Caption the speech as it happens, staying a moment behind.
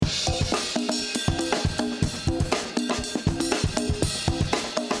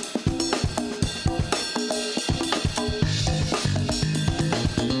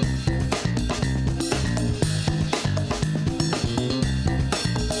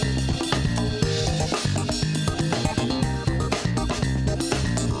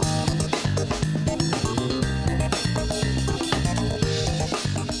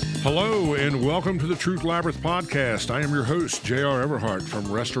welcome to the Truth Labyrinth podcast. I am your host, J.R. Everhart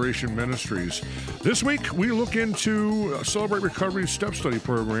from Restoration Ministries. This week, we look into Celebrate Recovery's step study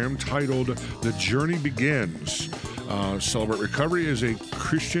program titled The Journey Begins. Celebrate Recovery is a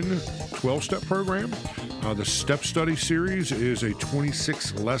Christian 12-step program. The step study series is a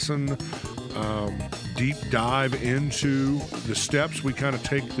 26-lesson deep dive into the steps. We kind of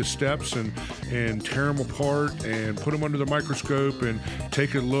take the steps and tear them apart and put them under the microscope and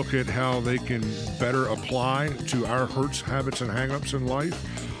take a look at how they can better apply to our hurts, habits, and hang-ups in life.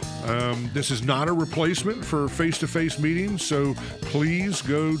 This is not a replacement for face-to-face meetings, so please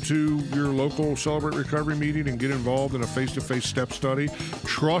go to your local Celebrate Recovery meeting and get involved in a face-to-face step study.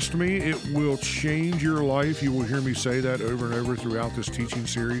 Trust me, it will change your life. You will hear me say that over and over throughout this teaching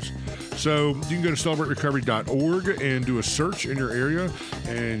series. So you can go to celebraterecovery.org and do a search in your area,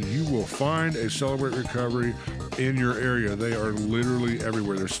 and you will find a Celebrate Recovery in your area. They are literally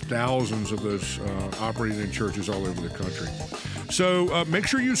everywhere. There's thousands of those operating in churches all over the country. So make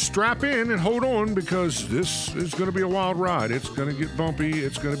sure you strap in and hold on, because this is going to be a wild ride. It's going to get bumpy,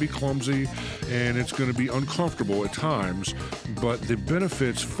 it's going to be clumsy, and it's going to be uncomfortable at times. But the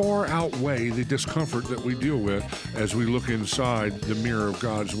benefits far outweigh the discomfort that we deal with as we look inside the mirror of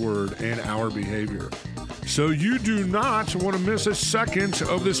God's Word and our behavior. So you do not want to miss a second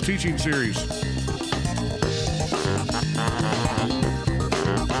of this teaching series.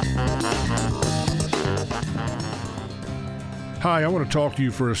 Hi, I want to talk to you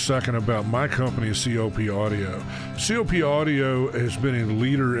for a second about my company, COP Audio. COP Audio has been a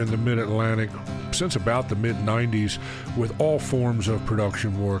leader in the Mid-Atlantic since about the mid-90s with all forms of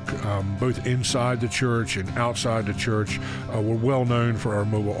production work, both inside the church and outside the church. We're well known for our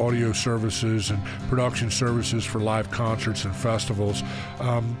mobile audio services and production services for live concerts and festivals.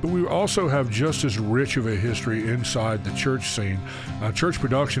 But we also have just as rich of a history inside the church scene. Church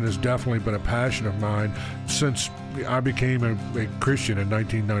production has definitely been a passion of mine since I became a Christian in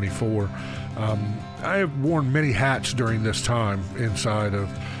 1994. I have worn many hats during this time inside of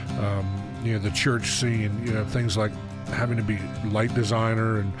the church scene. Things like having to be light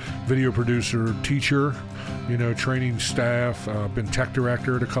designer and video producer, teacher, training staff, been tech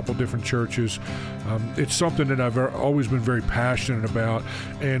director at a couple different churches. It's something that I've always been very passionate about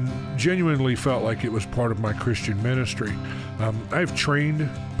and genuinely felt like it was part of my Christian ministry. I've trained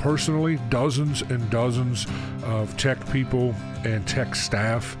personally dozens and dozens of tech people and tech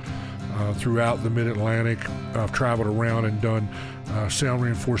staff throughout the Mid-Atlantic. I've traveled around and done sound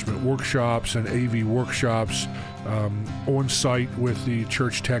reinforcement workshops and AV workshops on site with the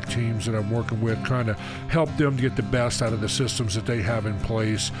church tech teams that I'm working with, trying to help them get the best out of the systems that they have in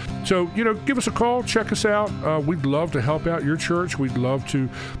place. So, give us a call, check us out. We'd love to help out your church. We'd love to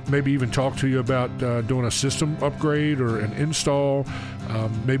maybe even talk to you about doing a system upgrade or an install.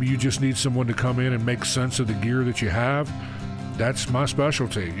 Maybe you just need someone to come in and make sense of the gear that you have. That's my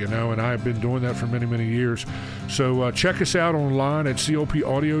specialty, and I've been doing that for many, many years. So check us out online at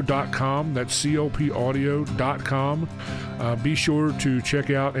copaudio.com. That's copaudio.com. Be sure to check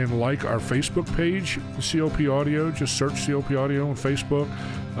out and like our Facebook page, COP Audio. Just search COP Audio on Facebook.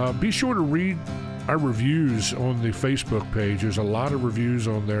 Be sure to read our reviews on the Facebook page. There's a lot of reviews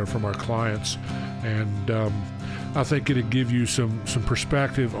on there from our clients, and I think it'll give you some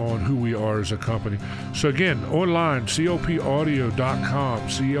perspective on who we are as a company. So again, online, copaudio.com,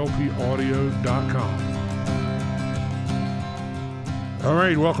 copaudio.com. All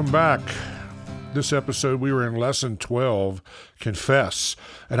right, welcome back. This episode, we were in Lesson 12, Confess.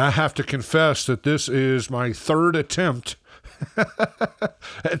 And I have to confess that this is my third attempt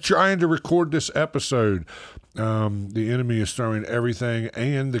at trying to record this episode. The enemy is throwing everything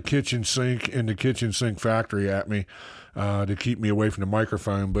and the kitchen sink and the kitchen sink factory at me to keep me away from the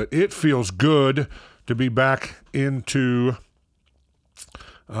microphone. But it feels good to be back into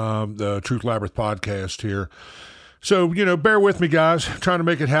the Truth Labyrinth podcast here. So, bear with me, guys. I'm trying to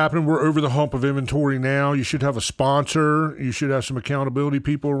make it happen. We're over the hump of inventory now. You should have a sponsor. You should have some accountability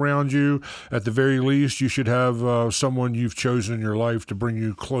people around you. At the very least, you should have someone you've chosen in your life to bring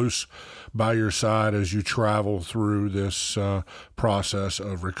you close by your side as you travel through this process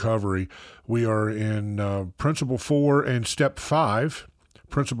of recovery. We are in Principle 4 and Step 5.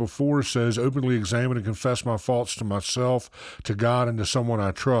 Principle 4 says, openly examine and confess my faults to myself, to God, and to someone I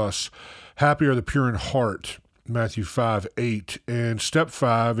trust. Happy are the pure in heart. Matthew 5:8. And step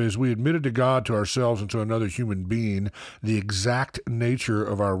 5 is we admitted to God, to ourselves, and to another human being the exact nature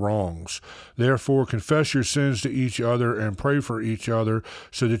of our wrongs. Therefore, confess your sins to each other and pray for each other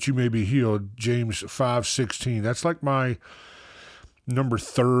so that you may be healed. James 5:16. That's like my number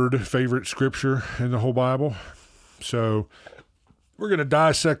 3rd favorite scripture in the whole Bible. So We're going to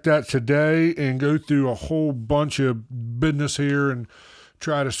dissect that today and go through a whole bunch of business here and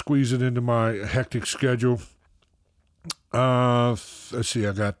try to squeeze it into my hectic schedule. Let's see,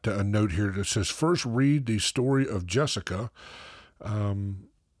 I got a note here that says, first read the story of Jessica and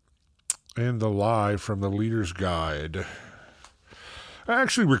the lie from the Leader's Guide. I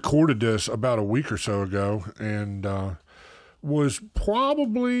actually recorded this about a week or so ago and was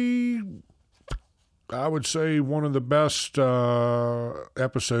probably, I would say, one of the best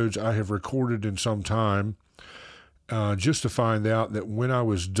episodes I have recorded in some time. Just to find out that when I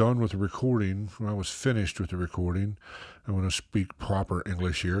was done with the recording, when I was finished with the recording, I'm going to speak proper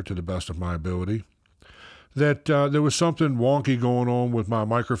English here to the best of my ability, that there was something wonky going on with my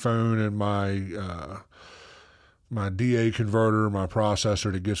microphone and my DA converter, my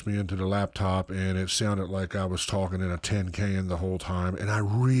processor that gets me into the laptop, and it sounded like I was talking in a tin can the whole time. And I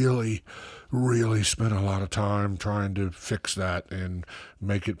really spent a lot of time trying to fix that and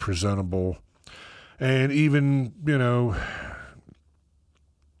make it presentable. And even,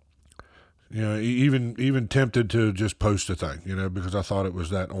 even tempted to just post a thing, because I thought it was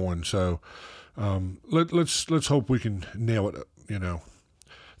that on. So let's hope we can nail it,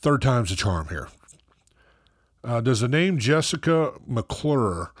 third time's the charm here. Does the name Jessica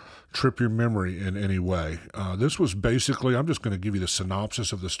McClure trip your memory in any way? This was basically, I'm just going to give you the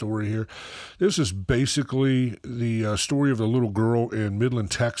synopsis of the story here. This is basically the story of the little girl in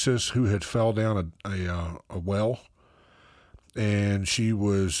Midland, Texas, who had fell down a well, and she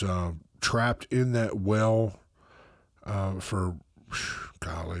was trapped in that well for,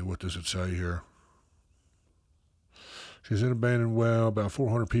 golly, what does it say here? She's in an abandoned well. About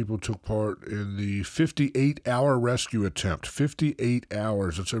 400 people took part in the 58-hour rescue attempt. 58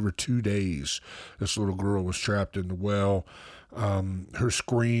 hours. That's over 2 days. This little girl was trapped in the well. Her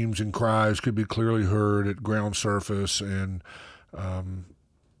screams and cries could be clearly heard at ground surface, and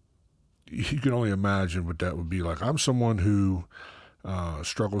you can only imagine what that would be like. I'm someone who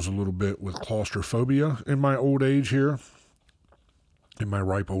struggles a little bit with claustrophobia in my old age here, in my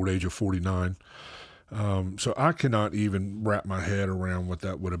ripe old age of 49. So I cannot even wrap my head around what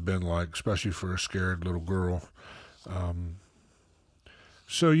that would have been like, especially for a scared little girl.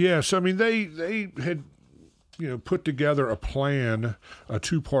 So yes, I mean, they had, put together a plan, a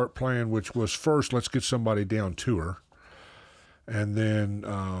 2-part plan, which was first, let's get somebody down to her. And then,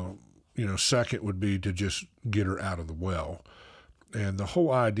 second would be to just get her out of the well. And the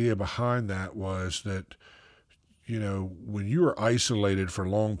whole idea behind that was that, when you are isolated for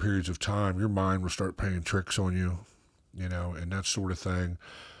long periods of time, your mind will start playing tricks on you, and that sort of thing.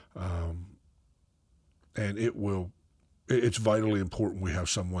 And it's vitally important we have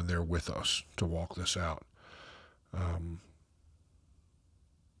someone there with us to walk this out.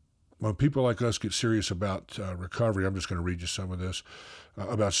 When people like us get serious about recovery, I'm just going to read you some of this,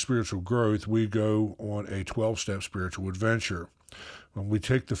 about spiritual growth, we go on a 12-step spiritual adventure. When we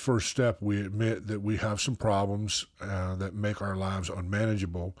take the first step, we admit that we have some problems that make our lives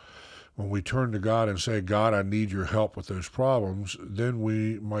unmanageable. When we turn to God and say, God, I need your help with those problems, then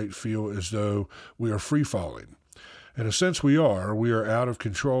we might feel as though we are free-falling. In a sense, we are. We are out of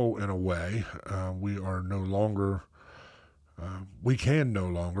control in a way. We can no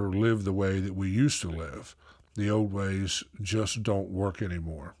longer live the way that we used to live. The old ways just don't work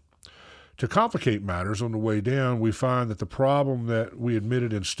anymore. To complicate matters, on the way down, we find that the problem that we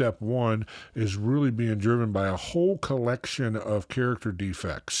admitted in step 1 is really being driven by a whole collection of character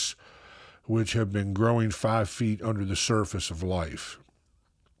defects, which have been growing 5 feet under the surface of life.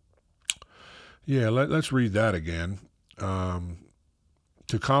 Yeah, let's read that again.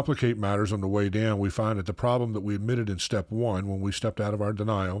 To complicate matters on the way down, we find that the problem that we admitted in step 1, when we stepped out of our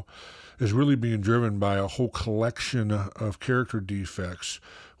denial, is really being driven by a whole collection of character defects,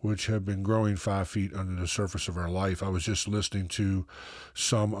 which have been growing 5 feet under the surface of our life. I was just listening to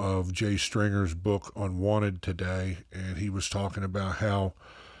some of Jay Stringer's book Unwanted today, and he was talking about how,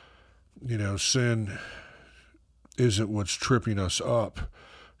 sin isn't what's tripping us up.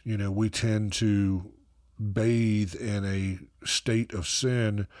 We tend to bathe in a state of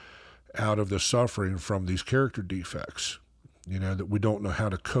sin out of the suffering from these character defects. That we don't know how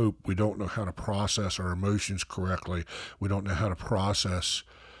to cope. We don't know how to process our emotions correctly. We don't know how to process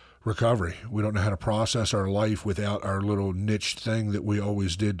recovery. We don't know how to process our life without our little niche thing that we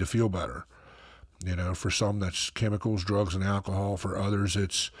always did to feel better. For some, that's chemicals, drugs, and alcohol. For others,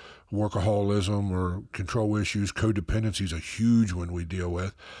 it's workaholism or control issues. Codependency is a huge one we deal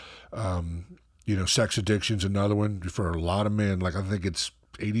with. Sex addiction's another one. For a lot of men, I think it's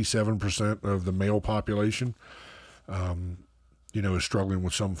 87% of the male population, is struggling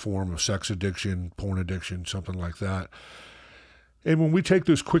with some form of sex addiction, porn addiction, something like that. And when we take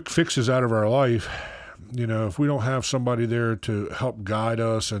those quick fixes out of our life, if we don't have somebody there to help guide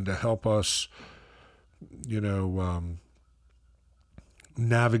us and to help us,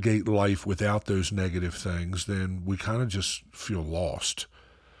 navigate life without those negative things, then we kind of just feel lost.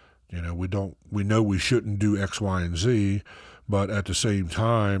 We know we shouldn't do X, Y, and Z, but at the same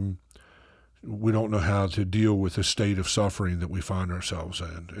time, we don't know how to deal with the state of suffering that we find ourselves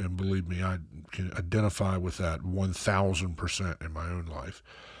in. And believe me, I can identify with that 1,000% in my own life.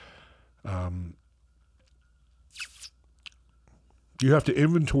 You have to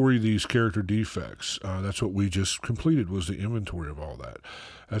inventory these character defects. That's what we just completed, was the inventory of all that.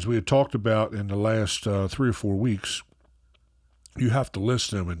 As we had talked about in the last 3 or 4 weeks, you have to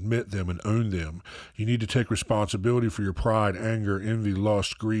list them, admit them, and own them. You need to take responsibility for your pride, anger, envy,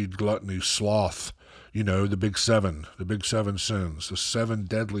 lust, greed, gluttony, sloth. The big seven sins, the 7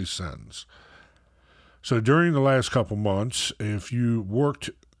 deadly sins. So during the last couple months, if you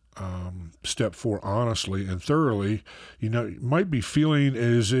worked step 4 honestly and thoroughly, you might be feeling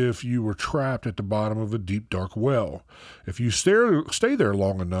as if you were trapped at the bottom of a deep, dark well. If you stay there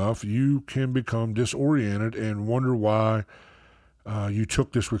long enough, you can become disoriented and wonder why you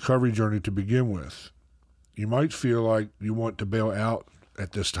took this recovery journey to begin with. You might feel like you want to bail out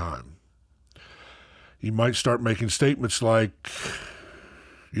at this time. You might start making statements like,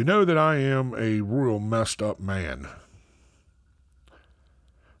 that I am a real messed up man.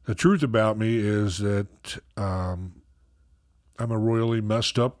 The truth about me is that I'm a royally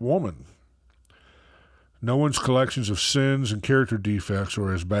messed up woman. No one's collections of sins and character defects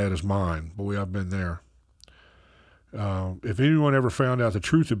are as bad as mine. Boy, I've been there. If anyone ever found out the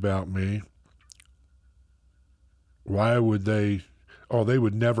truth about me, why would they? They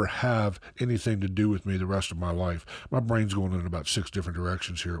would never have anything to do with me the rest of my life. My brain's going in about 6 different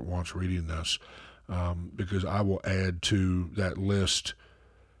directions here at once reading this, because I will add to that list.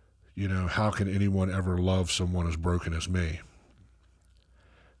 How can anyone ever love someone as broken as me?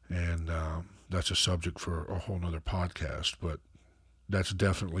 And that's a subject for a whole nother podcast, but that's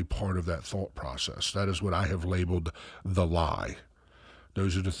definitely part of that thought process. That is what I have labeled the lie.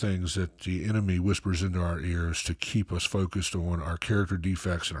 Those are the things that the enemy whispers into our ears to keep us focused on our character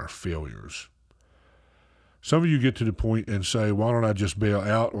defects and our failures. Some of you get to the point and say, why don't I just bail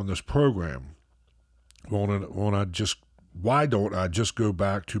out on this program? Why don't I just go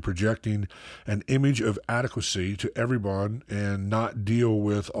back to projecting an image of adequacy to everyone and not deal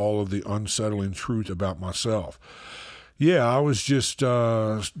with all of the unsettling truth about myself? Yeah, I was just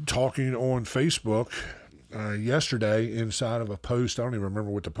talking on Facebook yesterday inside of a post. I don't even remember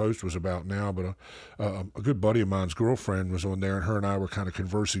what the post was about now, but a good buddy of mine's girlfriend was on there, and her and I were kind of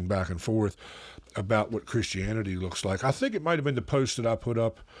conversing back and forth about what Christianity looks like. I think it might have been the post that I put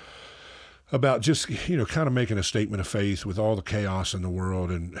up about just, kind of making a statement of faith with all the chaos in the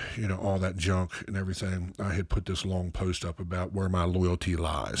world and, all that junk and everything. I had put this long post up about where my loyalty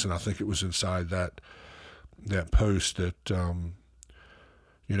lies, and I think it was inside that post that,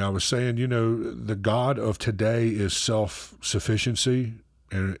 I was saying, the God of today is self-sufficiency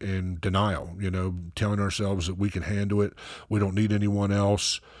and denial, telling ourselves that we can handle it. We don't need anyone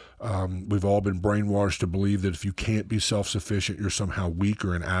else. We've all been brainwashed to believe that if you can't be self-sufficient, you're somehow weak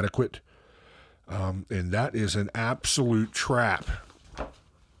or inadequate. And that is an absolute trap.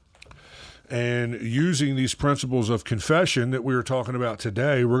 And using these principles of confession that we were talking about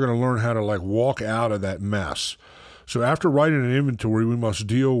today, we're going to learn how to walk out of that mess. So after writing an inventory, we must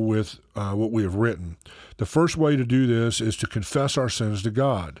deal with what we have written. The first way to do this is to confess our sins to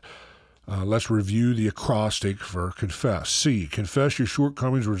God. Let's review the acrostic for confess. C, confess your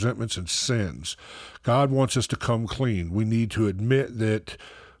shortcomings, resentments, and sins. God wants us to come clean. We need to admit that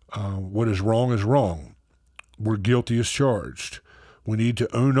what is wrong is wrong. We're guilty as charged. We need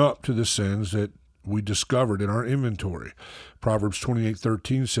to own up to the sins that we discovered in our inventory. Proverbs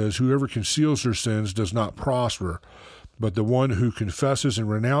 28:13 says, whoever conceals their sins does not prosper, but the one who confesses and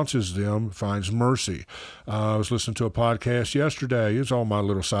renounces them finds mercy. I was listening to a podcast yesterday. It's all my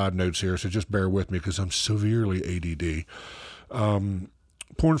little side notes here, so just bear with me because I'm severely ADD.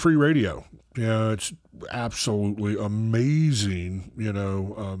 Porn-free radio. It's absolutely amazing,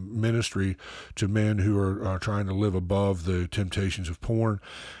 ministry to men who are trying to live above the temptations of porn.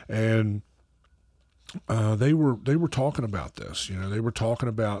 And they were talking about this. They were talking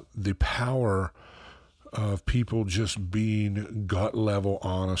about the power of people just being gut level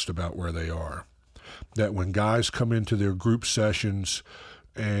honest about where they are. That when guys come into their group sessions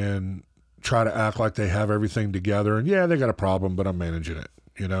and try to act like they have everything together, and yeah, they got a problem, but I'm managing it,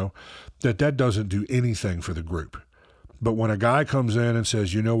 that doesn't do anything for the group. But when a guy comes in and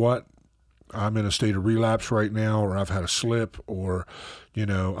says, you know what, I'm in a state of relapse right now, or I've had a slip, or,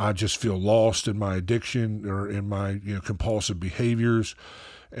 I just feel lost in my addiction or in my, compulsive behaviors.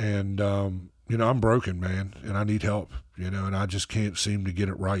 And, I'm broken, man, and I need help, and I just can't seem to get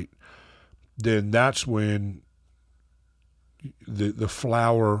it right. Then that's when the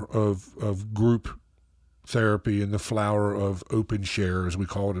flower of group therapy and the flower of open share, as we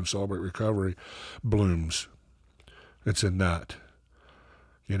call it in Celebrate Recovery, blooms. It's in that.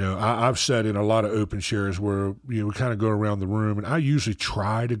 I've sat in a lot of open shares where, we kind of go around the room, and I usually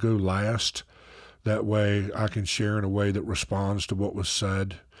try to go last. That way I can share in a way that responds to what was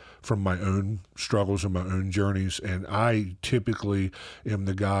said from my own struggles and my own journeys. And I typically am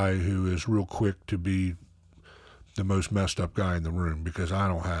the guy who is real quick to be the most messed up guy in the room, because I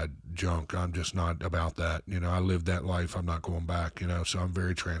don't have junk. I'm just not about that. I lived that life. I'm not going back, so I'm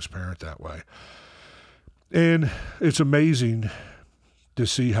very transparent that way. And it's amazing to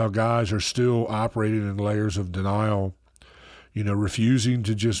see how guys are still operating in layers of denial, refusing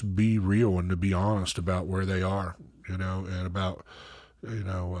to just be real and to be honest about where they are, and about,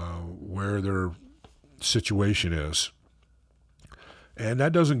 where their situation is. And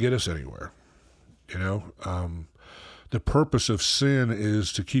that doesn't get us anywhere. The purpose of sin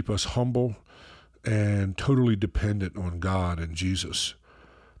is to keep us humble and totally dependent on God and Jesus.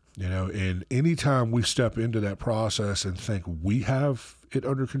 And anytime we step into that process and think we have it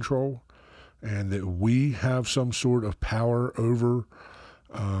under control and that we have some sort of power over,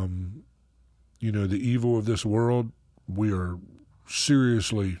 the evil of this world, we are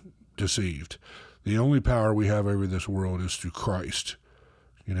seriously deceived. The only power we have over this world is through Christ.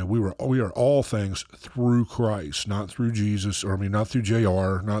 We are all things through Christ, not through Jesus, not through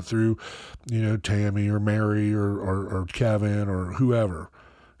JR, not through, Tammy or Mary or Kevin or whoever,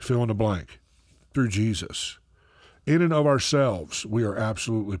 fill in the blank, through Jesus. In and of ourselves, we are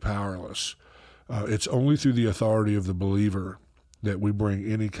absolutely powerless. It's only through the authority of the believer that we bring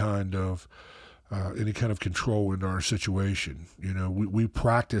any kind of control into our situation. We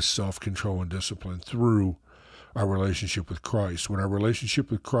practice self-control and discipline through our relationship with Christ. When our relationship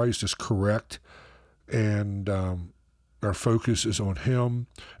with Christ is correct and our focus is on Him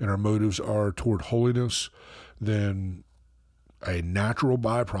and our motives are toward holiness, then a natural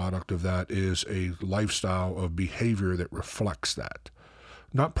byproduct of that is a lifestyle of behavior that reflects that.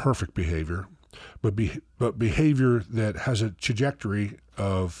 Not perfect behavior, but behavior that has a trajectory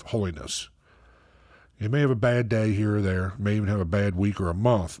of holiness. You may have a bad day here or there, may even have a bad week or a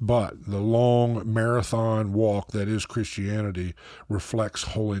month, but the long marathon walk that is Christianity reflects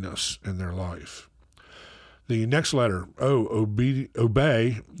holiness in their life. The next letter, O,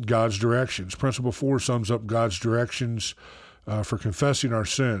 obey God's directions. Principle 4 sums up God's directions for confessing our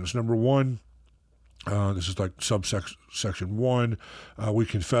sins. Number 1, this is like subsection 1, we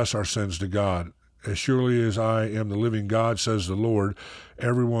confess our sins to God. As surely as I am the living God, says the Lord,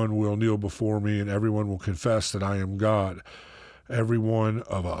 everyone will kneel before me and everyone will confess that I am God. Every one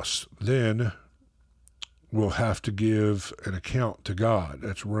of us then will have to give an account to God.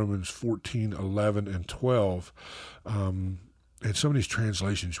 That's Romans 14, 11, and 12. And some of these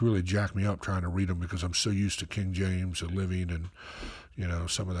translations really jack me up trying to read them because I'm so used to King James and Living and,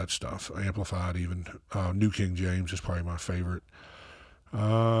 some of that stuff. Amplified even. New King James is probably my favorite.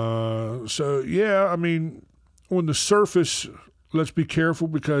 On the surface, let's be careful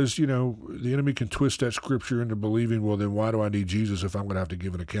because, the enemy can twist that scripture into believing, well, then why do I need Jesus if I'm going to have to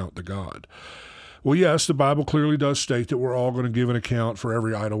give an account to God? Well, yes, the Bible clearly does state that we're all going to give an account for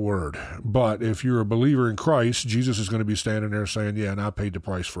every idle word. But if you're a believer in Christ, Jesus is going to be standing there saying, yeah, and I paid the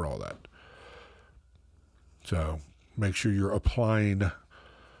price for all that. So make sure you're applying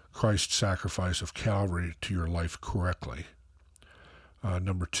Christ's sacrifice of Calvary to your life correctly.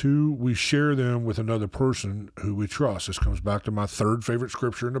 Number 2, we share them with another person who we trust. This comes back to my third favorite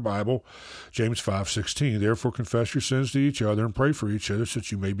scripture in the Bible, James 5:16. Therefore, confess your sins to each other and pray for each other so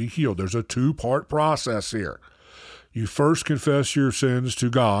that you may be healed. There's a 2-part process here. You first confess your sins to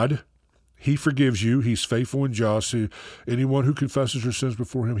God. He forgives you. He's faithful and just. Anyone who confesses your sins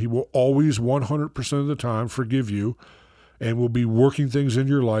before Him, He will always 100% of the time forgive you and will be working things in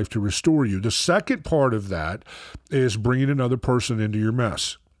your life to restore you. The second part of that is bringing another person into your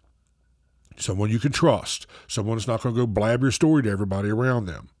mess. Someone you can trust. Someone that's not going to go blab your story to everybody around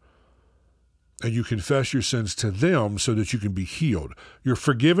them. And you confess your sins to them so that you can be healed. You're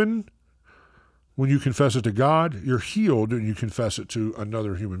forgiven when you confess it to God. You're healed when you confess it to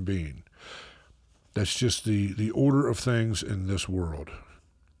another human being. That's just the order of things in this world.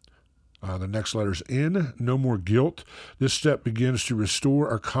 The next letter is N, no more guilt. This step begins to restore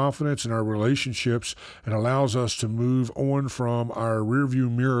our confidence in our relationships and allows us to move on from our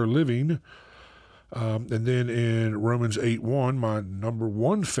rearview mirror living. And then in Romans 8:1, my number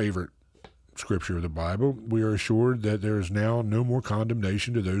one favorite scripture of the Bible, we are assured that there is now no more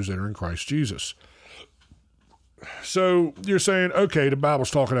condemnation to those that are in Christ Jesus. So you're saying, okay, the Bible's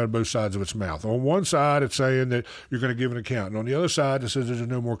talking out of both sides of its mouth. On one side, it's saying that you're going to give an account. And on the other side, it says there's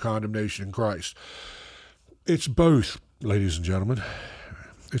no more condemnation in Christ. It's both, ladies and gentlemen.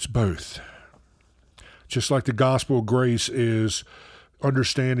 It's both. Just like the gospel of grace is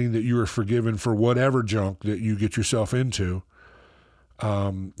understanding that you are forgiven for whatever junk that you get yourself into,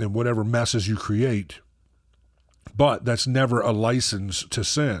 and whatever messes you create. But that's never a license to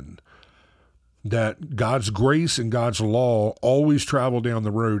sin. That God's grace and God's law always travel down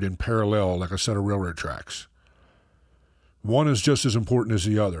the road in parallel like a set of railroad tracks. One is just as important as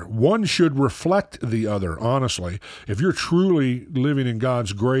the other. One should reflect the other, honestly. If you're truly living in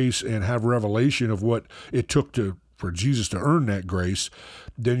God's grace and have revelation of what it took for Jesus to earn that grace,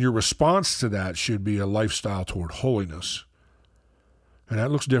 then your response to that should be a lifestyle toward holiness. And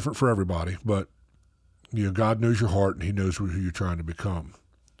that looks different for everybody, but God knows your heart and he knows who you're trying to become.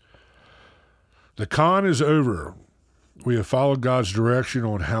 The con is over. We have followed God's direction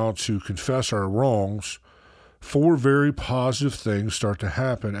on how to confess our wrongs. 4 very positive things start to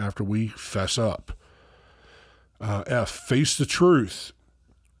happen after we fess up. F, face the truth.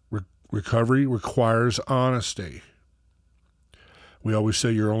 Recovery requires honesty. We always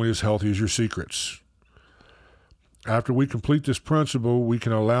say you're only as healthy as your secrets. After we complete this principle, we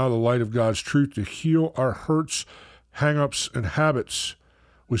can allow the light of God's truth to heal our hurts, hang-ups, and habits.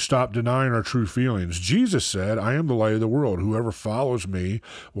 We stop denying our true feelings. Jesus said, I am the light of the world. Whoever follows me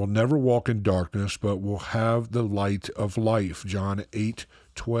will never walk in darkness, but will have the light of life. John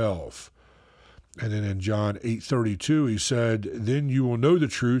 8:12. And then in John 8:32, he said, then you will know the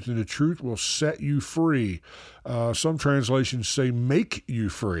truth, and the truth will set you free. Some translations say make you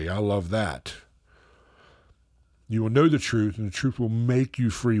free. I love that. You will know the truth, and the truth will make you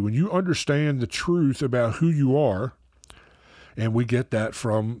free. When you understand the truth about who you are, and we get that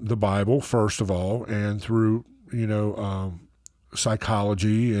from the Bible, first of all, and through,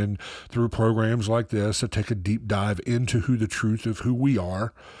 psychology and through programs like this that take a deep dive into the truth of who we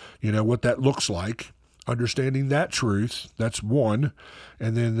are, what that looks like, understanding that truth, that's one.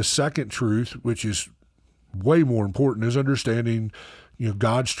 And then the second truth, which is way more important, is understanding,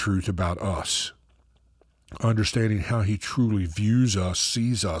 God's truth about us. Understanding how he truly views us,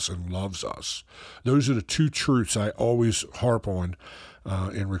 sees us, and loves us. Those are the 2 truths I always harp on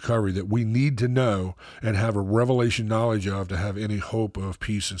in recovery that we need to know and have a revelation knowledge of to have any hope of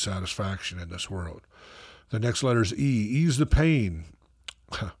peace and satisfaction in this world. The next letter is E, ease the pain.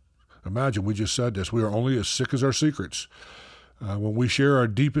 Imagine, we just said this. We are only as sick as our secrets. When we share our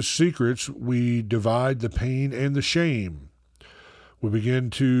deepest secrets, we divide the pain and the shame. We begin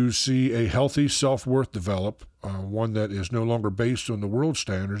to see a healthy self-worth develop, one that is no longer based on the world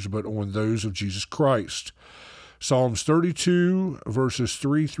standards, but on those of Jesus Christ. Psalms 32, verses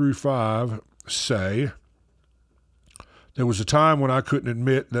 3 through 5 say, there was a time when I couldn't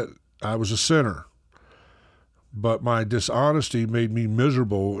admit that I was a sinner, but my dishonesty made me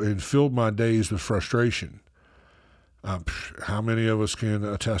miserable and filled my days with frustration. How many of us can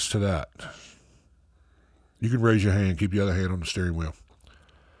attest to that? You can raise your hand, keep your other hand on the steering wheel.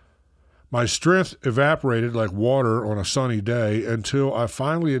 My strength evaporated like water on a sunny day until I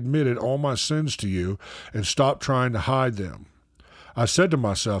finally admitted all my sins to you and stopped trying to hide them. I said to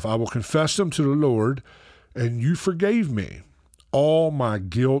myself, I will confess them to the Lord, and you forgave me. All my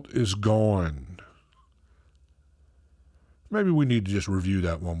guilt is gone. Maybe we need to just review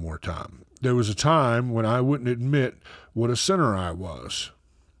that one more time. There was a time when I wouldn't admit what a sinner I was.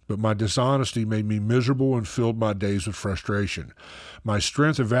 But my dishonesty made me miserable and filled my days with frustration. My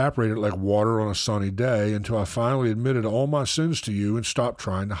strength evaporated like water on a sunny day until I finally admitted all my sins to you and stopped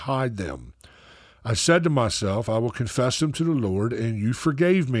trying to hide them. I said to myself, I will confess them to the Lord, and you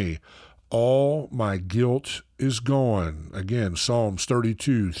forgave me. All my guilt is gone. Again, Psalms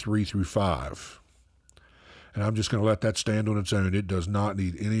 32, 3 through 5. And I'm just going to let that stand on its own. It does not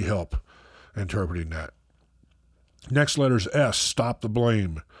need any help interpreting that. Next letter is S, stop the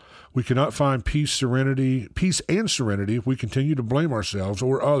blame. We cannot find peace and serenity if we continue to blame ourselves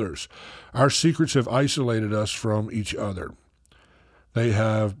or others. Our secrets have isolated us from each other. They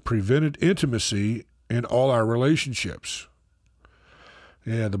have prevented intimacy in all our relationships.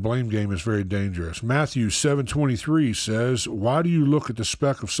 Yeah, the blame game is very dangerous. Matthew 7:23 says, why do you look at the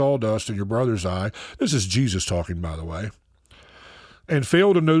speck of sawdust in your brother's eye? This is Jesus talking, by the way. and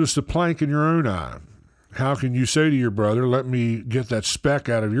fail to notice the plank in your own eye. How can you say to your brother, let me get that speck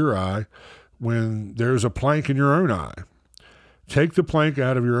out of your eye, when there's a plank in your own eye? Take the plank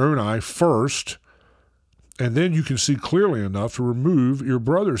out of your own eye first, and then you can see clearly enough to remove your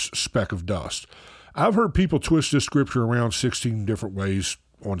brother's speck of dust. I've heard people twist this scripture around 16 different ways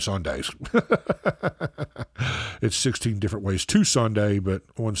on Sundays. It's 16 different ways to Sunday, but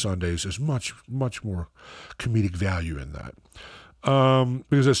on Sundays is much, much more comedic value in that.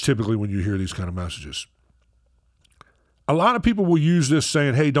 Because that's typically when you hear these kind of messages. A lot of people will use this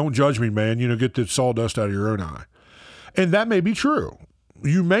saying, hey, don't judge me, man. Get the sawdust out of your own eye. And that may be true.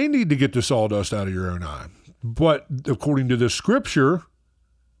 You may need to get the sawdust out of your own eye. But according to this scripture,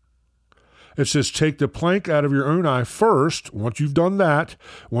 it says take the plank out of your own eye first. Once you've done that,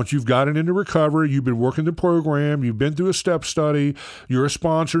 once you've gotten into recovery, you've been working the program, you've been through a step study, you're a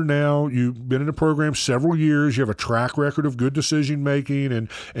sponsor now, you've been in the program several years, you have a track record of good decision making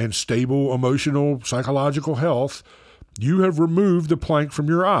and stable emotional, psychological health, you have removed the plank from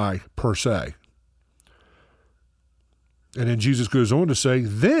your eye, per se. And then Jesus goes on to say,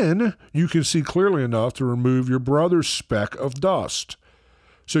 then you can see clearly enough to remove your brother's speck of dust.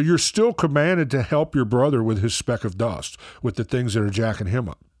 So you're still commanded to help your brother with his speck of dust, with the things that are jacking him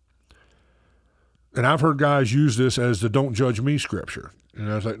up. And I've heard guys use this as the don't judge me scripture.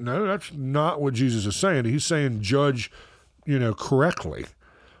 And I was like, no, that's not what Jesus is saying. He's saying judge, correctly.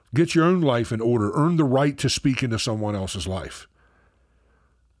 Get your own life in order. Earn the right to speak into someone else's life.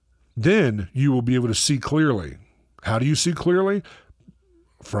 Then you will be able to see clearly. How do you see clearly?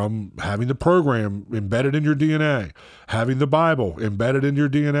 From having the program embedded in your DNA, having the Bible embedded in your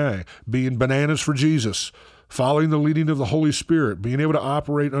DNA, being bananas for Jesus, following the leading of the Holy Spirit, being able to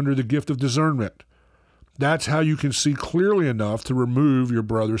operate under the gift of discernment. That's how you can see clearly enough to remove your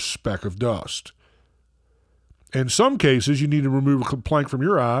brother's speck of dust. In some cases, you need to remove a plank from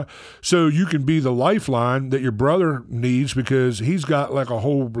your eye so you can be the lifeline that your brother needs because he's got like a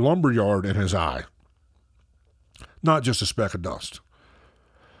whole lumberyard in his eye, not just a speck of dust.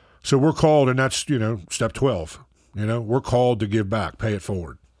 So we're called, and that's, step 12. We're called to give back, pay it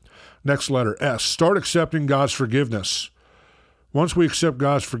forward. Next letter, S. Start accepting God's forgiveness. Once we accept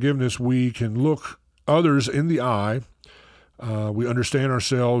God's forgiveness, we can look others in the eye. We understand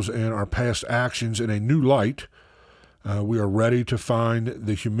ourselves and our past actions in a new light. We are ready to find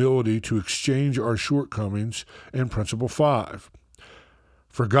the humility to exchange our shortcomings in Principle 5.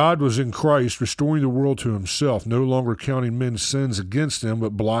 For God was in Christ, restoring the world to himself, no longer counting men's sins against them,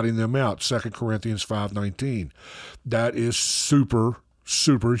 but blotting them out. 2 Corinthians 5:19. That is super,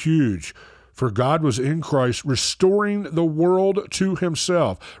 super huge. For God was in Christ, restoring the world to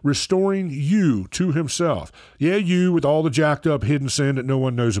himself, restoring you to himself. Yeah, you with all the jacked up hidden sin that no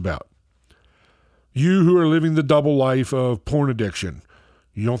one knows about. You who are living the double life of porn addiction.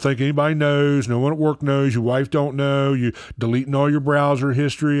 You don't think anybody knows. No one at work knows. Your wife don't know. You deleting all your browser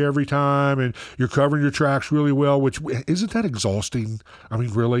history every time, and you're covering your tracks really well, which isn't that exhausting? I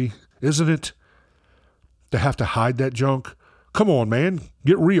mean, really? Isn't it? To have to hide that junk? Come on, man.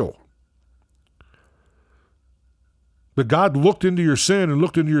 Get real. But God looked into your sin and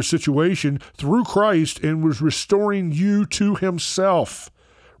looked into your situation through Christ and was restoring you to himself,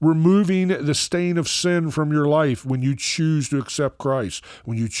 removing the stain of sin from your life when you choose to accept Christ,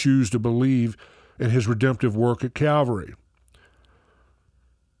 when you choose to believe in his redemptive work at Calvary.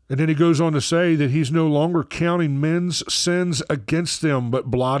 And then he goes on to say that he's no longer counting men's sins against them,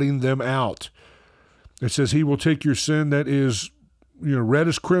 but blotting them out. It says he will take your sin that is red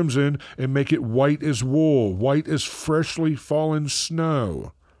as crimson and make it white as wool, white as freshly fallen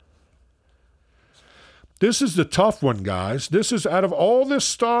snow. This is the tough one, guys. This is, out of all this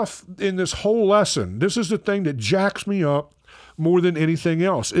stuff in this whole lesson, this is the thing that jacks me up more than anything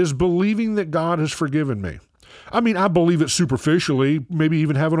else, is believing that God has forgiven me. I mean, I believe it superficially, maybe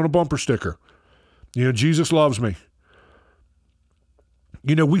even have it on a bumper sticker. Jesus loves me.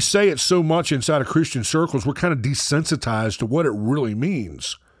 We say it so much inside of Christian circles, we're kind of desensitized to what it really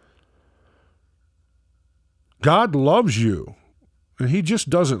means. God loves you. And he just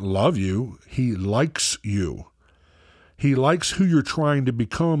doesn't love you. He likes you. He likes who you're trying to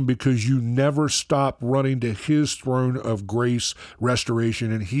become because you never stop running to his throne of grace,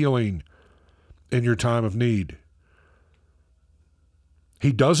 restoration, and healing in your time of need.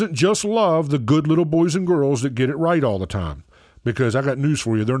 He doesn't just love the good little boys and girls that get it right all the time. Because I got news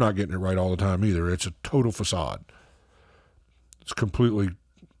for you, they're not getting it right all the time either. It's a total facade. It's completely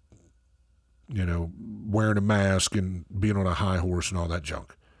wearing a mask and being on a high horse and all that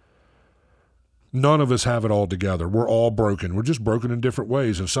junk. None of us have it all together. We're all broken. We're just broken in different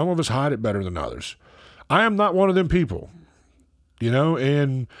ways, and some of us hide it better than others. I am not one of them people.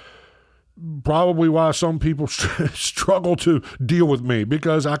 and probably why some people struggle to deal with me,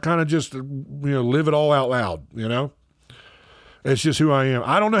 because I kind of just, live it all out loud, It's just who I am.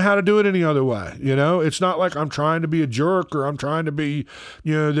 I don't know how to do it any other way, It's not like I'm trying to be a jerk or I'm trying to be,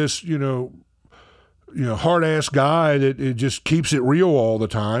 this, hard-ass guy that it just keeps it real all the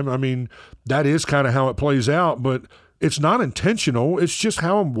time. I mean, that is kind of how it plays out, but it's not intentional. It's just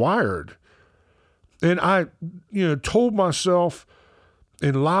how I'm wired. And I, told myself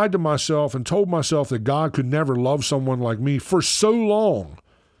and lied to myself and told myself that God could never love someone like me for so long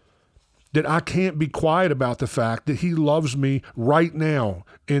that I can't be quiet about the fact that he loves me right now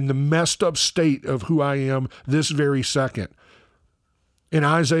in the messed up state of who I am this very second. In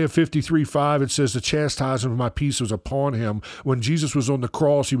Isaiah 53:5, it says, the chastisement of my peace was upon him. When Jesus was on the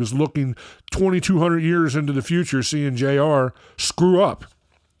cross, he was looking 2,200 years into the future, seeing JR screw up.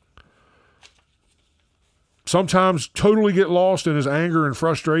 Sometimes totally get lost in his anger and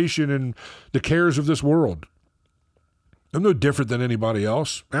frustration and the cares of this world. I'm no different than anybody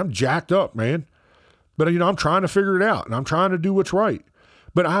else. I'm jacked up, man. But, I'm trying to figure it out, and I'm trying to do what's right.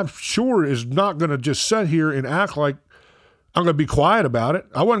 But I'm sure is not going to just sit here and act like I'm going to be quiet about it.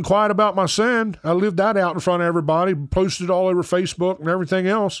 I wasn't quiet about my sin. I lived that out in front of everybody, posted all over Facebook and everything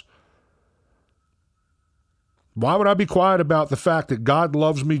else. Why would I be quiet about the fact that God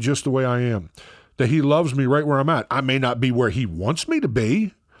loves me just the way I am? That he loves me right where I'm at. I may not be where he wants me to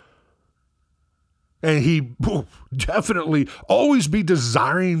be. And he will definitely always be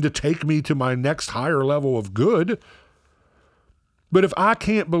desiring to take me to my next higher level of good. But if I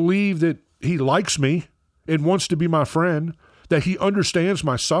can't believe that he likes me and wants to be my friend, that he understands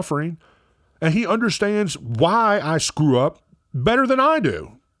my suffering, and he understands why I screw up better than I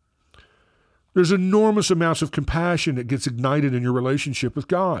do, there's enormous amounts of compassion that gets ignited in your relationship with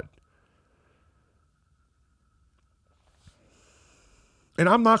God. And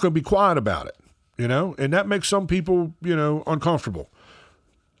I'm not going to be quiet about it. And that makes some people, uncomfortable.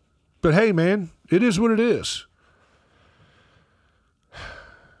 But hey, man, it is what it is.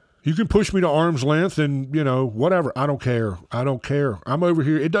 You can push me to arm's length and, whatever. I don't care. I'm over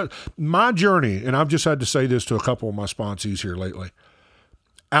here. My journey, and I've just had to say this to a couple of my sponsees here lately.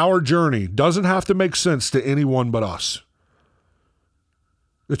 Our journey doesn't have to make sense to anyone but us.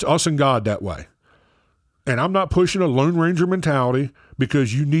 It's us and God that way. And I'm not pushing a Lone Ranger mentality,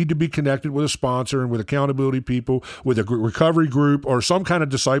 because you need to be connected with a sponsor and with accountability people, with a recovery group or some kind of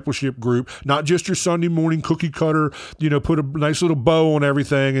discipleship group, not just your Sunday morning cookie cutter, put a nice little bow on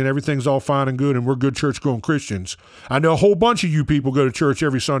everything and everything's all fine and good and we're good church-going Christians. I know a whole bunch of you people go to church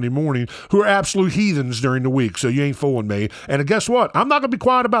every Sunday morning who are absolute heathens during the week, so you ain't fooling me. And guess what? I'm not going to be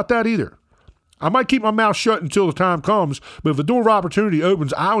quiet about that either. I might keep my mouth shut until the time comes, but if the door of opportunity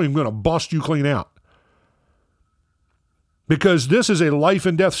opens, I'm even going to bust you clean out. Because this is a life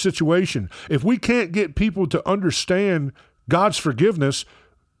and death situation. If we can't get people to understand God's forgiveness,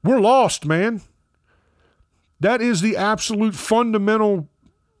 we're lost, man. That is the absolute fundamental,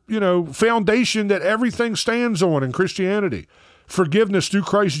 foundation that everything stands on in Christianity. Forgiveness through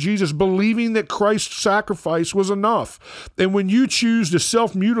Christ Jesus, believing that Christ's sacrifice was enough. And when you choose to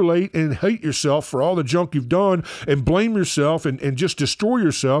self-mutilate and hate yourself for all the junk you've done and blame yourself and just destroy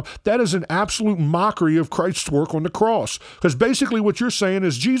yourself, that is an absolute mockery of Christ's work on the cross. Because basically what you're saying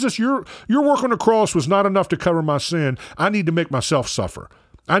is, Jesus, your work on the cross was not enough to cover my sin. I need to make myself suffer.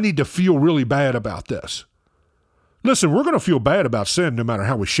 I need to feel really bad about this. Listen, we're going to feel bad about sin no matter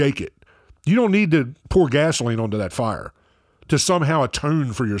how we shake it. You don't need to pour gasoline onto that fire to somehow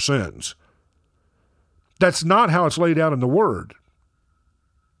atone for your sins. That's not how it's laid out in the Word.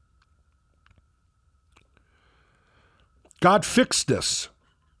 God fixed this.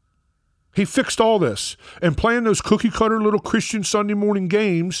 He fixed all this. And playing those cookie-cutter little Christian Sunday morning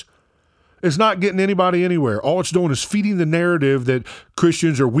games is not getting anybody anywhere. All it's doing is feeding the narrative that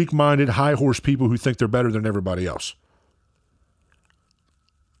Christians are weak-minded, high-horse people who think they're better than everybody else.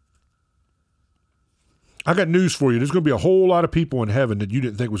 I got news for you. There's going to be a whole lot of people in heaven that you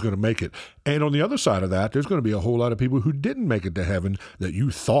didn't think was going to make it. And on the other side of that, there's going to be a whole lot of people who didn't make it to heaven that you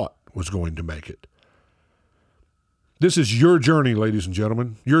thought was going to make it. This is your journey, ladies and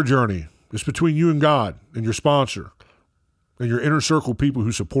gentlemen. Your journey. It's between you and God and your sponsor and your inner circle people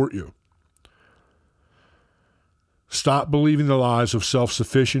who support you. Stop believing the lies of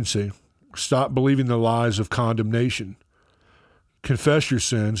self-sufficiency. Stop believing the lies of condemnation. Confess your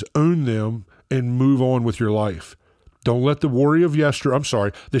sins, own them, and move on with your life. Don't let the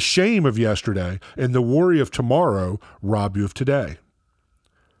the shame of yesterday and the worry of tomorrow rob you of today.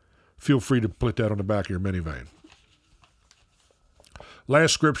 Feel free to put that on the back of your minivan.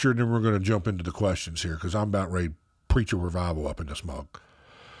 Last scripture, and then we're going to jump into the questions here because I'm about ready to preach a revival up in this mug.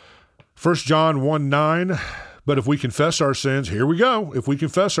 1 John 1:9, but if we confess our sins, here we go. If we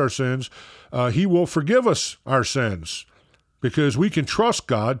confess our sins, he will forgive us our sins because we can trust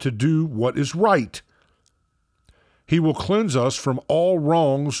God to do what is right. He will cleanse us from all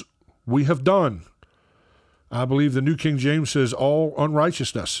wrongs we have done. I believe the New King James says all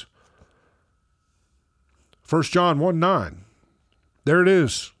unrighteousness. 1 John 1:9. There it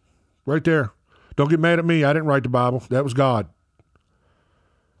is, right there. Don't get mad at me. I didn't write the Bible. That was God.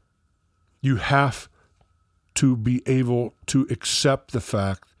 You have to be able to accept the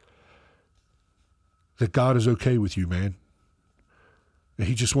fact that God is okay with you, man. And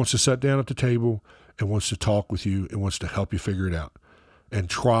he just wants to sit down at the table and wants to talk with you and wants to help you figure it out and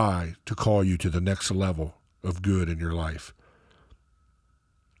try to call you to the next level of good in your life.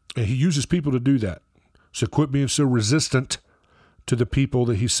 And he uses people to do that. So quit being so resistant to the people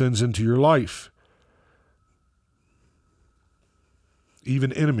that he sends into your life.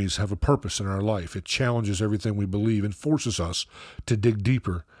 Even enemies have a purpose in our life. It challenges everything we believe and forces us to dig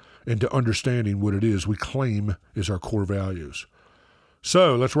deeper into understanding what it is we claim is our core values.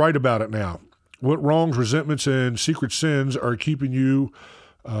 So let's write about it now. What wrongs, resentments, and secret sins are keeping you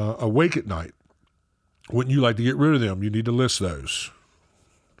awake at night? Wouldn't you like to get rid of them? You need to list those.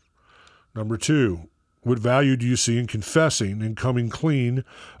 Number 2, what value do you see in confessing and coming clean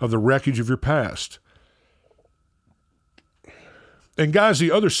of the wreckage of your past? And guys,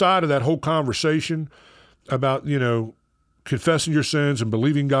 the other side of that whole conversation about, confessing your sins and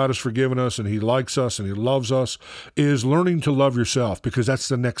believing God has forgiven us and he likes us and he loves us is learning to love yourself, because that's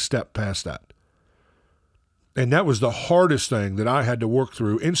the next step past that. And that was the hardest thing that I had to work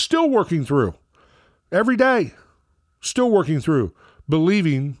through and still working through every day, still working through,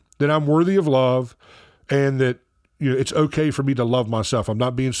 believing that I'm worthy of love and that, it's okay for me to love myself. I'm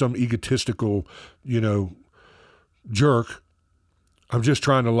not being some egotistical, jerk. I'm just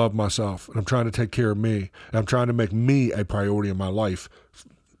trying to love myself, and I'm trying to take care of me, and I'm trying to make me a priority in my life.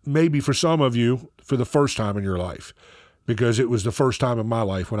 Maybe for some of you, for the first time in your life, because it was the first time in my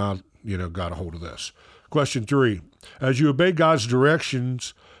life when I, got a hold of this. Question 3, as you obey God's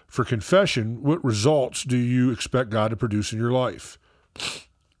directions for confession, what results do you expect God to produce in your life?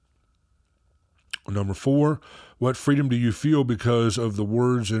 Number 4, what freedom do you feel because of the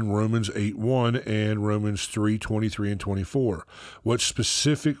words in Romans 8:1 and Romans 3:23 and 24? What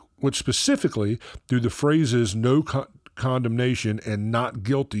specifically do the phrases no condemnation and not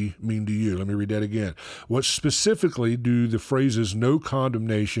guilty mean to you? Let me read that again. What specifically do the phrases no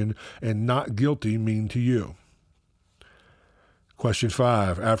condemnation and not guilty mean to you? Question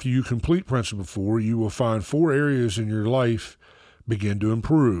 5, after you complete principle 4, you will find 4 areas in your life begin to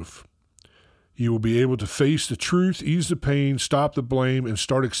improve. You will be able to face the truth, ease the pain, stop the blame, and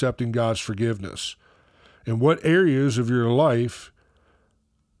start accepting God's forgiveness. In what areas of your life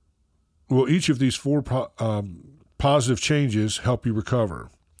will each of these 4 positive changes help you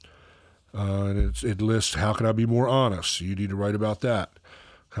recover? And it lists, how can I be more honest? You need to write about that.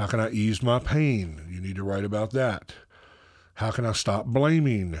 How can I ease my pain? You need to write about that. How can I stop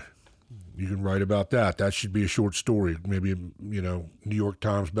blaming? You can write about that. That should be a short story, maybe, New York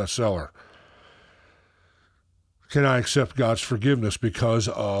Times bestseller. Can I accept God's forgiveness because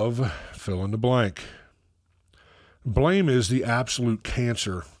of fill in the blank? Blame is the absolute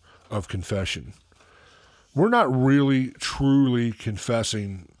cancer of confession. We're not really truly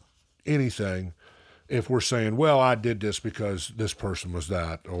confessing anything if we're saying, well, I did this because this person was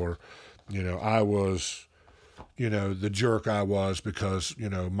that, or, I was, the jerk I was because,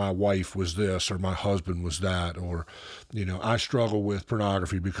 my wife was this or my husband was that, or, I struggle with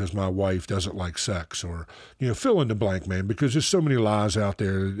pornography because my wife doesn't like sex, or, fill in the blank, man, because there's so many lies out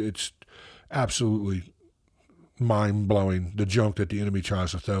there. It's absolutely mind-blowing, the junk that the enemy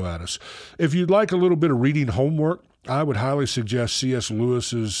tries to throw at us. If you'd like a little bit of reading homework, I would highly suggest C.S.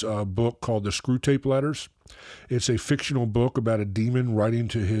 Lewis's book called The Screwtape Letters. It's a fictional book about a demon writing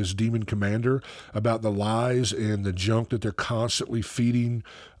to his demon commander about the lies and the junk that they're constantly feeding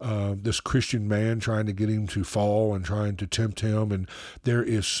this Christian man, trying to get him to fall and trying to tempt him. And there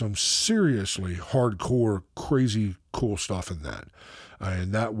is some seriously hardcore, crazy, cool stuff in that.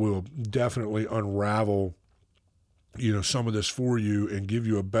 And that will definitely unravel, some of this for you and give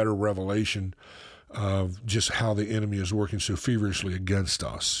you a better revelation of just how the enemy is working so feverishly against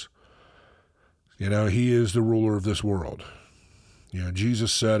us. He is the ruler of this world.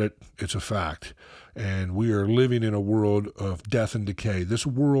 Jesus said it, it's a fact. And we are living in a world of death and decay. This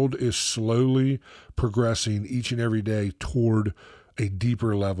world is slowly progressing each and every day toward a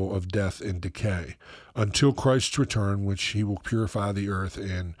deeper level of death and decay until Christ's return, which he will purify the earth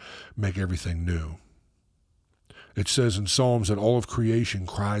and make everything new. It says in Psalms that all of creation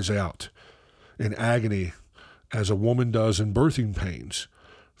cries out in agony as a woman does in birthing pains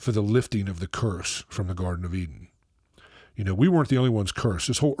for the lifting of the curse from the Garden of Eden. You know, we weren't the only ones cursed.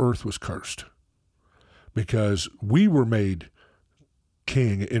 This whole earth was cursed because we were made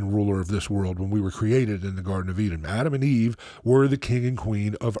king and ruler of this world when we were created in the Garden of Eden. Adam and Eve were the king and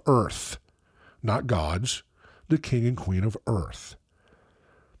queen of earth, not gods, the king and queen of earth.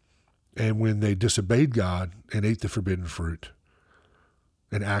 And when they disobeyed God and ate the forbidden fruit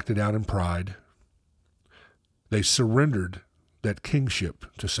and acted out in pride, they surrendered that kingship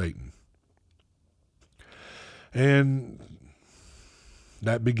to Satan. And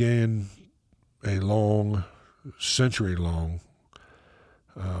that began a long, century-long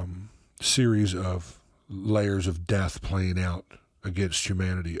series of layers of death playing out against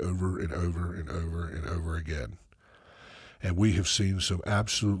humanity over and over and over and over again. And we have seen some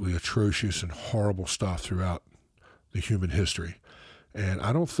absolutely atrocious and horrible stuff throughout the human history. And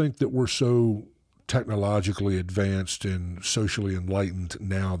I don't think that we're so technologically advanced and socially enlightened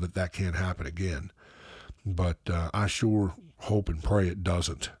now that that can't happen again. But I sure hope and pray it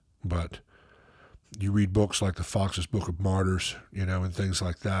doesn't. But you read books like the Fox's Book of Martyrs, you know, and things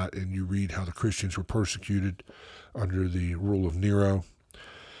like that, and you read how the Christians were persecuted under the rule of Nero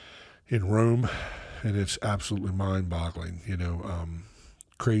in Rome, and it's absolutely mind-boggling, you know,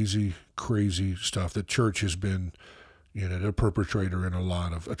 crazy, crazy stuff. The church has been, you know, the perpetrator in a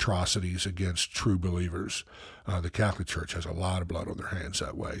lot of atrocities against true believers. The Catholic Church has a lot of blood on their hands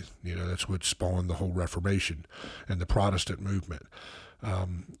that way. You know, that's what spawned the whole Reformation and the Protestant movement.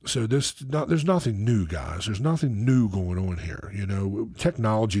 So there's nothing new, guys. There's nothing new going on here. You know,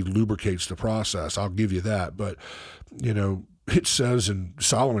 technology lubricates the process. I'll give you that. But, you know, it says, and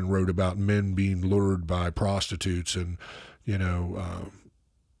Solomon wrote about men being lured by prostitutes and, you know,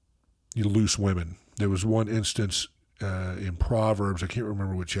 loose women. There was one instance in Proverbs. I can't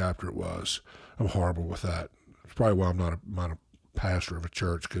remember what chapter it was. I'm horrible with that. It's probably why I'm not a pastor of a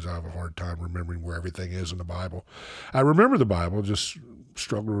church, because I have a hard time remembering where everything is in the Bible. I remember the Bible, just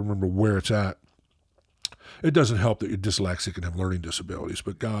struggle to remember where it's at. It doesn't help that you're dyslexic and have learning disabilities,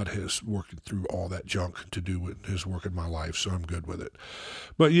 but God has worked through all that junk to do His work in my life, so I'm good with it.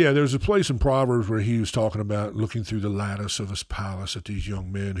 But yeah, there's a place in Proverbs where he was talking about looking through the lattice of his palace at these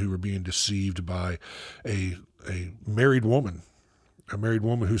young men who were being deceived by a married woman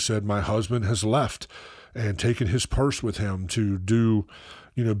who said, "My husband has left and taken his purse with him to do,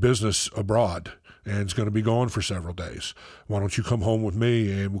 you know, business abroad, and it's going to be gone for several days. Why don't you come home with me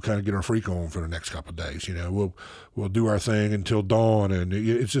and we'll kind of get our freak on for the next couple of days? You know, we'll do our thing until dawn." And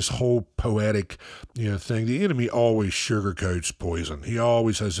it's this whole poetic, you know, thing. The enemy always sugarcoats poison. He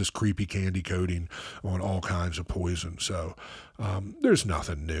always has this creepy candy coating on all kinds of poison. So there's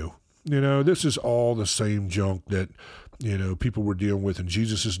nothing new. You know, this is all the same junk that, you know, people were dealing with in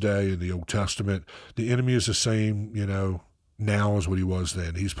Jesus' day in the Old Testament. The enemy is the same, you know, now as what he was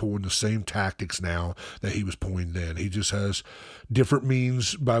then. He's pulling the same tactics now that he was pulling then. He just has different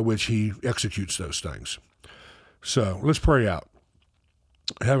means by which he executes those things. So let's pray out.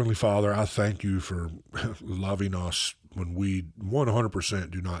 Heavenly Father, I thank you for loving us when we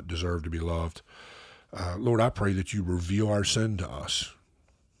 100% do not deserve to be loved. Lord, I pray that you reveal our sin to us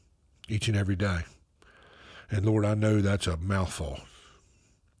each and every day. And Lord, I know that's a mouthful.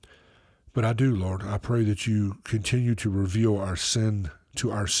 But I do, Lord. I pray that you continue to reveal our sin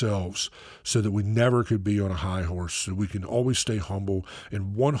to ourselves so that we never could be on a high horse, so we can always stay humble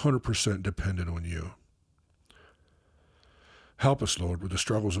and 100% dependent on you. Help us, Lord, with the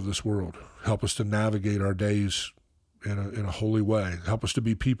struggles of this world. Help us to navigate our days in a holy way. Help us to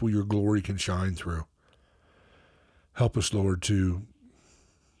be people your glory can shine through. Help us, Lord, to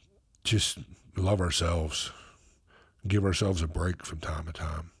just love ourselves, give ourselves a break from time to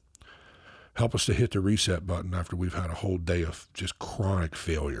time. Help us to hit the reset button after we've had a whole day of just chronic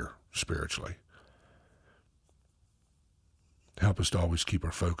failure spiritually. Help us to always keep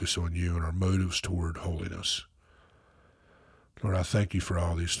our focus on you and our motives toward holiness. Lord, I thank you for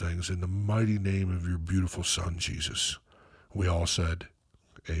all these things. In the mighty name of your beautiful Son, Jesus, we all said,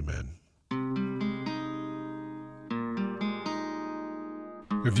 amen.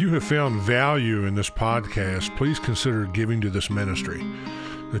 If you have found value in this podcast, please consider giving to this ministry.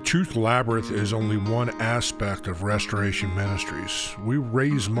 The Truth Labyrinth is only one aspect of Restoration Ministries. We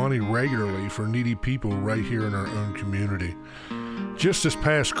raise money regularly for needy people right here in our own community. Just this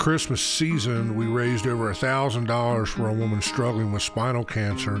past Christmas season, we raised over $1,000 for a woman struggling with spinal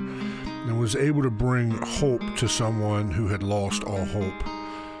cancer and was able to bring hope to someone who had lost all hope.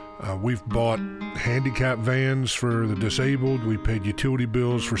 We've bought handicap vans for the disabled. We paid utility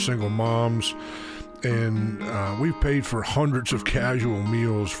bills for single moms. And we've paid for hundreds of casual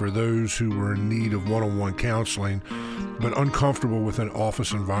meals for those who were in need of one-on-one counseling, but uncomfortable with an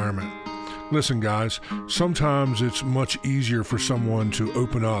office environment. Listen, guys, sometimes it's much easier for someone to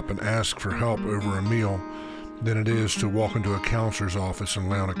open up and ask for help over a meal than it is to walk into a counselor's office and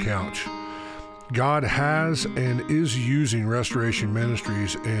lay on a couch. God has and is using Restoration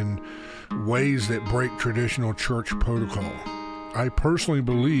Ministries in ways that break traditional church protocol. I personally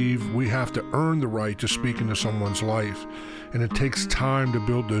believe we have to earn the right to speak into someone's life, and it takes time to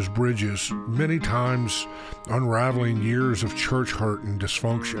build those bridges, many times unraveling years of church hurt and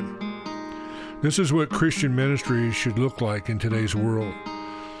dysfunction. This is what Christian ministry should look like in today's world.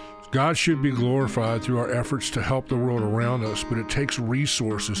 God should be glorified through our efforts to help the world around us, but it takes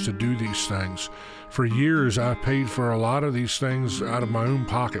resources to do these things. For years, I've paid for a lot of these things out of my own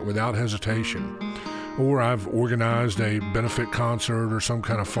pocket without hesitation. Or I've organized a benefit concert or some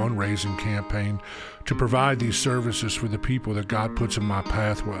kind of fundraising campaign to provide these services for the people that God puts in my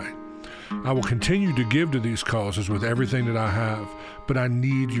pathway. I will continue to give to these causes with everything that I have, but I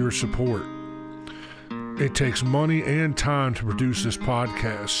need your support. It takes money and time to produce this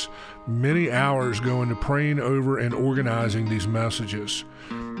podcast. Many hours go into praying over and organizing these messages,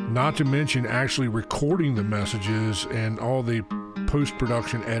 not to mention actually recording the messages and all the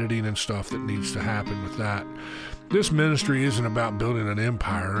post-production editing and stuff that needs to happen with that. This ministry isn't about building an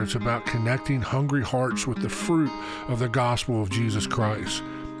empire. It's about connecting hungry hearts with the fruit of the gospel of Jesus Christ.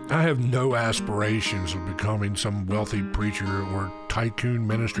 I have no aspirations of becoming some wealthy preacher or tycoon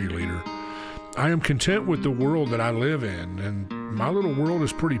ministry leader. I am content with the world that I live in, and my little world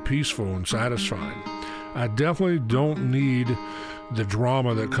is pretty peaceful and satisfying. I definitely don't need the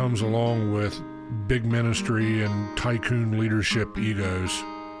drama that comes along with big ministry and tycoon leadership egos.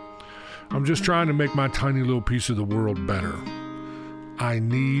 I'm just trying to make my tiny little piece of the world better. I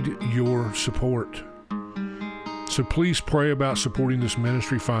need your support. So please pray about supporting this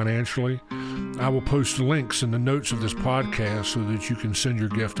ministry financially. I will post links in the notes of this podcast so that you can send your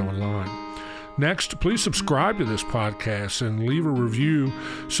gift online. Next, please subscribe to this podcast and leave a review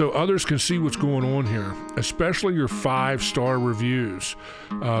so others can see what's going on here, especially your 5-star reviews.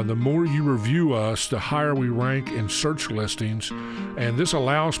 The more you review us, the higher we rank in search listings, and this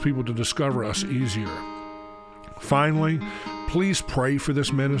allows people to discover us easier. Finally, please pray for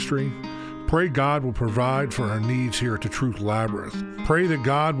this ministry. Pray God will provide for our needs here at the Truth Labyrinth. Pray that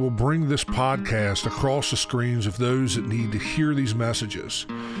God will bring this podcast across the screens of those that need to hear these messages.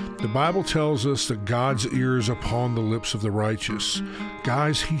 The Bible tells us that God's ear is upon the lips of the righteous.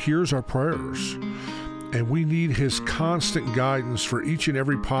 Guys, He hears our prayers. And we need His constant guidance for each and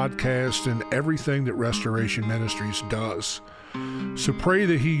every podcast and everything that Restoration Ministries does. So pray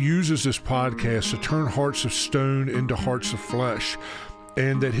that He uses this podcast to turn hearts of stone into hearts of flesh,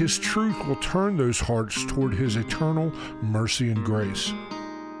 and that His truth will turn those hearts toward His eternal mercy and grace.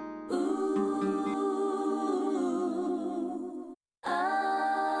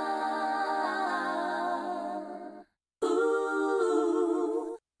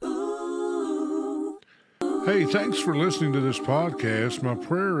 Hey, thanks for listening to this podcast. My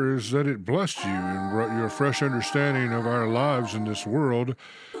prayer is that it blessed you and brought you a fresh understanding of our lives in this world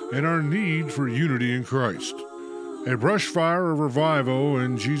and our need for unity in Christ. A brush fire of revival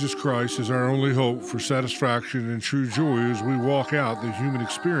in Jesus Christ is our only hope for satisfaction and true joy as we walk out the human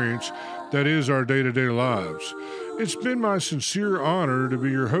experience that is our day-to-day lives. It's been my sincere honor to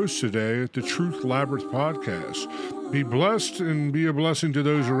be your host today at the Truth Labyrinth podcast. Be blessed and be a blessing to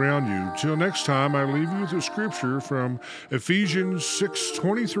those around you. Till next time, I leave you with a scripture from Ephesians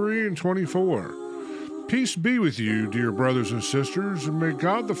 6:23 and 24. Peace be with you, dear brothers and sisters, and may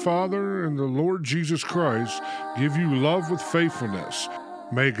God the Father and the Lord Jesus Christ give you love with faithfulness.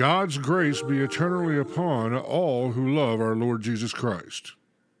 May God's grace be eternally upon all who love our Lord Jesus Christ.